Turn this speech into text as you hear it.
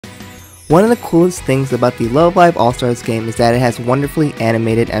One of the coolest things about the LLSIF All Stars game is that it has wonderfully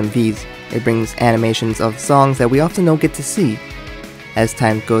animated MVs. It brings animations of songs that we often don't get to see. As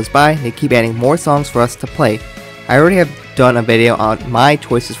time goes by, they keep adding more songs for us to play. I already have done a video on my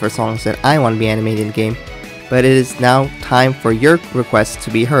choices for songs that I want to be animated in the game, but it is now time for your requests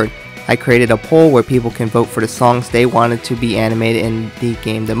to be heard. I created a poll where people can vote for the songs they wanted to be animated in the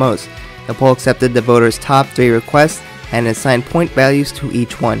game the most. The poll accepted the voters' top 3 requests and assigned point values to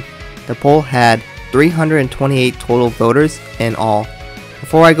each one. The poll had 328 total voters in all.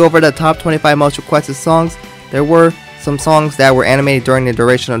 Before I go over the top 25 most requested songs, there were some songs that were animated during the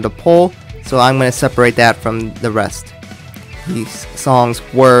duration of the poll, so I'm going to separate that from the rest. These songs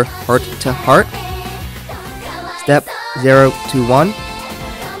were Heart to Heart, Step 0 to 1,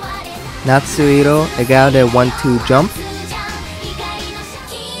 Natsuhiro Egao de 1-2 Jump,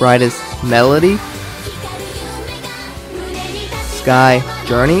 Brightest Melody, Sky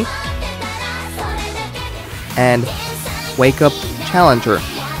Journey, and Wake Up Challenger.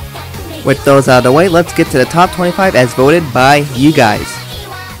 With those out of the way, let's get to the top 25 as voted by you guys.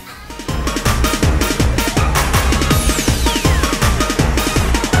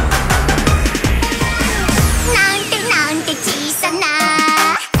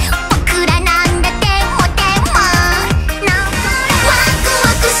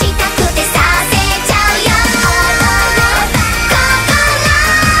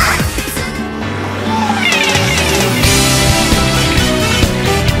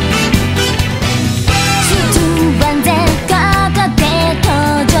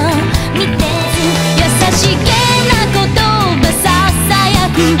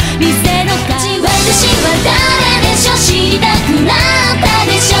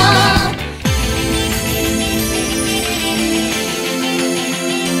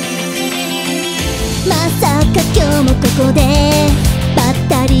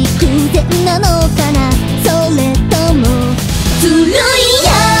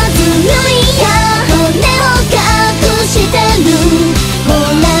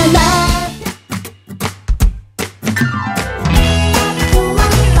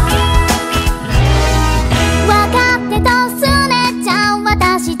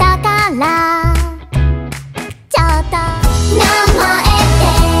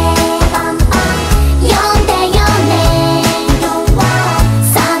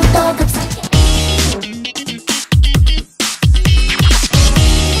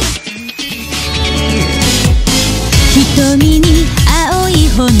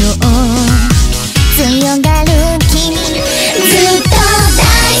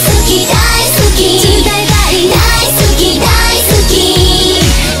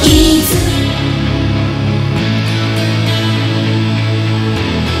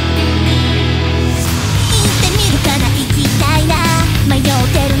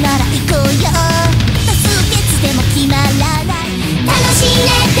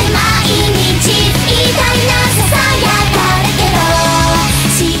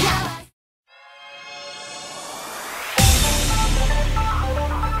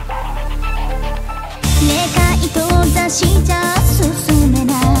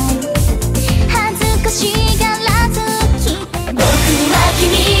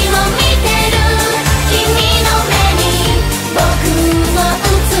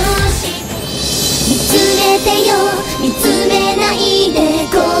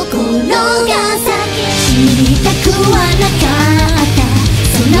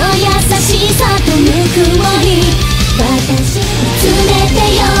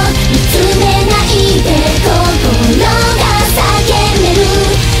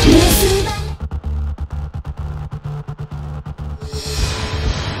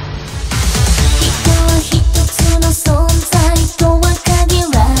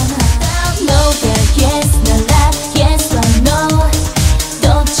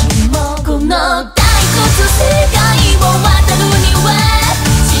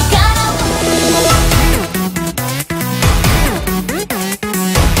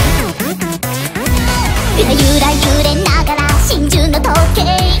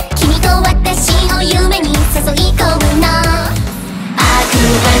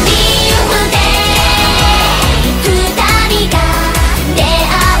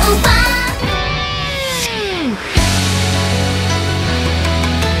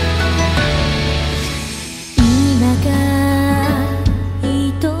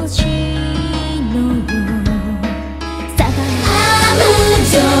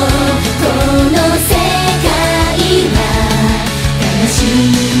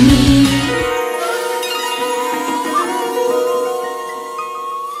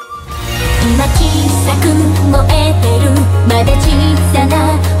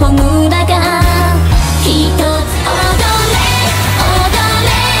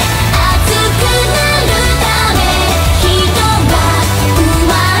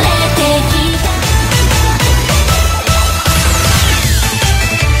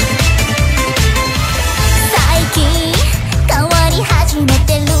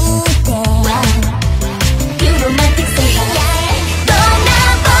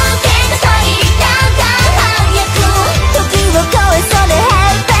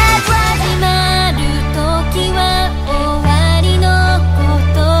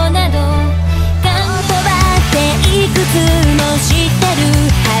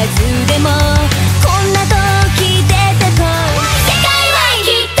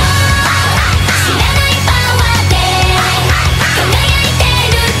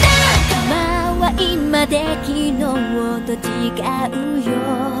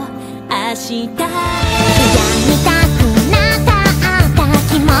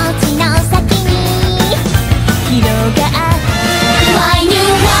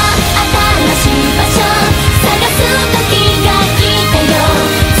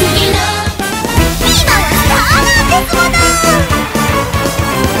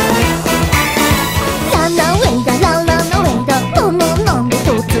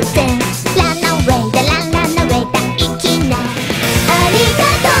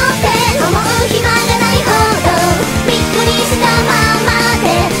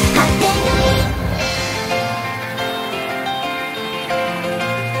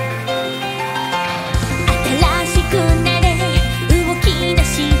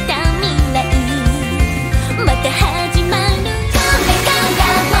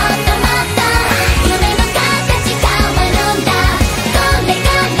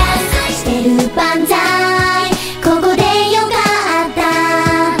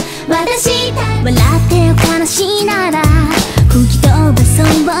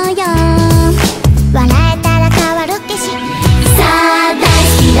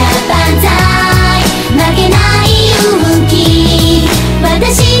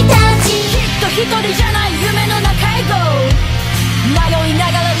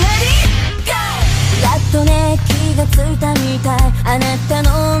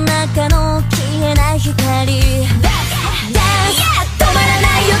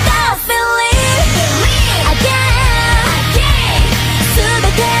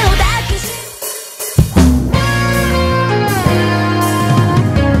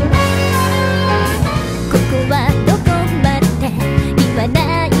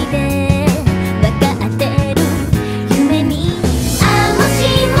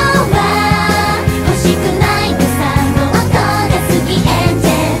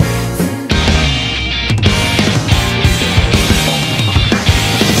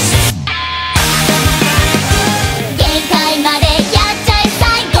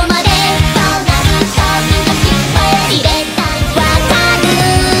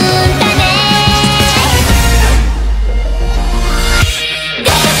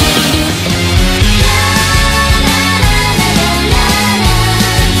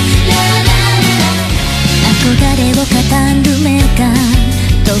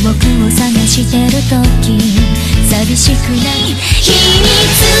 してる時寂しくない秘密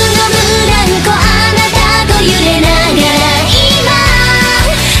のブランコあなたと揺れながら今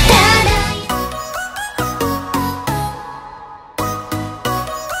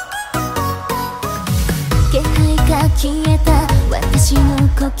気配が消えた私の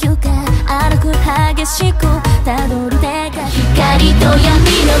呼吸が歩く激しくたどる手が光と闇のベ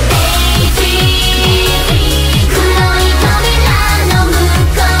イビー黒い扉の向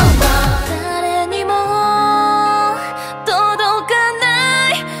こう誰にも届かな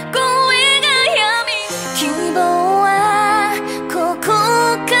い声が闇希望はここ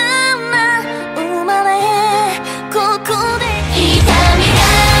から生まれここで痛みが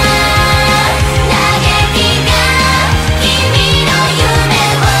嘆きが君の夢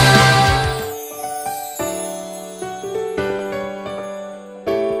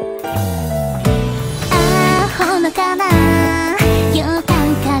ほのかな予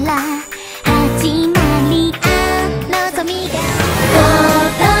感から始まり望みが小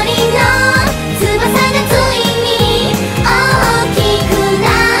鳥の翼がついに大きくな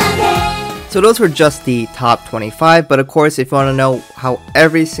って So those were just the top 25, but of course if you want to know how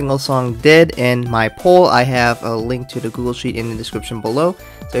every single song did in my poll, I have a link to the Google Sheet in the description below,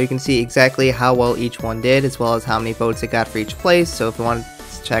 so you can see exactly how well each one did as well as how many votes it got for each place. So if you want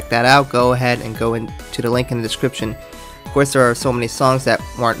to check that out, go ahead and go into the link in the description. Of course there are so many songs that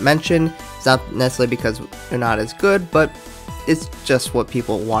weren't mentioned. It's not necessarily because they're not as good, but it's just what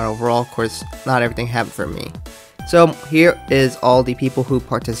people want overall. Of course not everything happened for me. So here is all the people who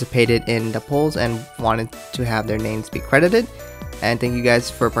participated in the polls and wanted to have their names be credited. And thank you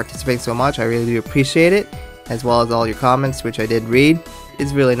guys for participating so much. I really do appreciate it, as well as all your comments, which I did read.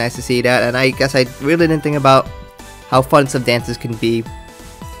 It's really nice to see that, and I guess I really didn't think about how fun some dances can be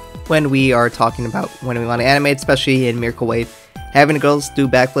when we are talking about when we want to animate, especially in Miracle Wave. Having the girls do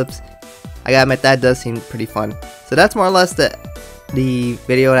backflips, I gotta admit that does seem pretty fun. So that's more or less the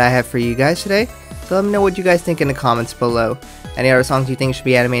video that I have for you guys today. So let me know what you guys think in the comments below. Any other songs you think should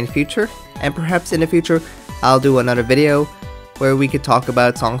be animated in the future? And perhaps in the future, I'll do another video where we could talk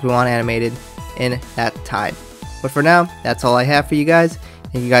about songs we want animated in that time. But for now, that's all I have for you guys.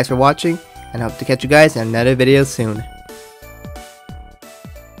 Thank you guys for watching, and I hope to catch you guys in another video soon.